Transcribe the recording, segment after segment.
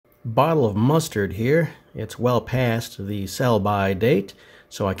bottle of mustard here. It's well past the sell-by date,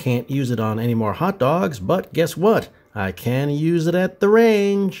 so I can't use it on any more hot dogs, but guess what? I can use it at the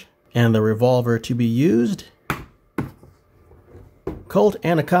range. And the revolver to be used, Colt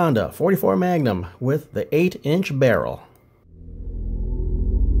Anaconda 44 Magnum with the 8-inch barrel.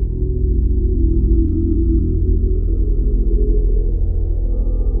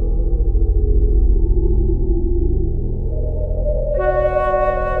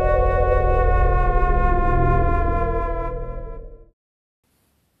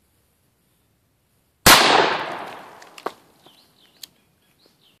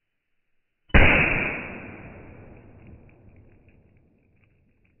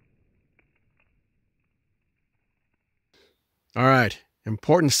 All right,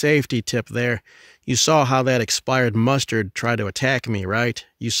 important safety tip there. You saw how that expired mustard tried to attack me, right?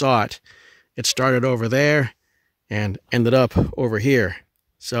 You saw it. It started over there and ended up over here.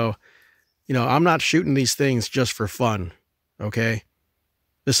 So, I'm not shooting these things just for fun, okay?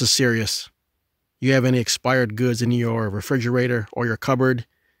 This is serious. You have any expired goods in your refrigerator or your cupboard,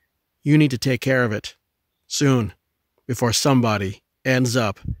 you need to take care of it soon before somebody ends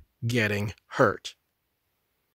up getting hurt.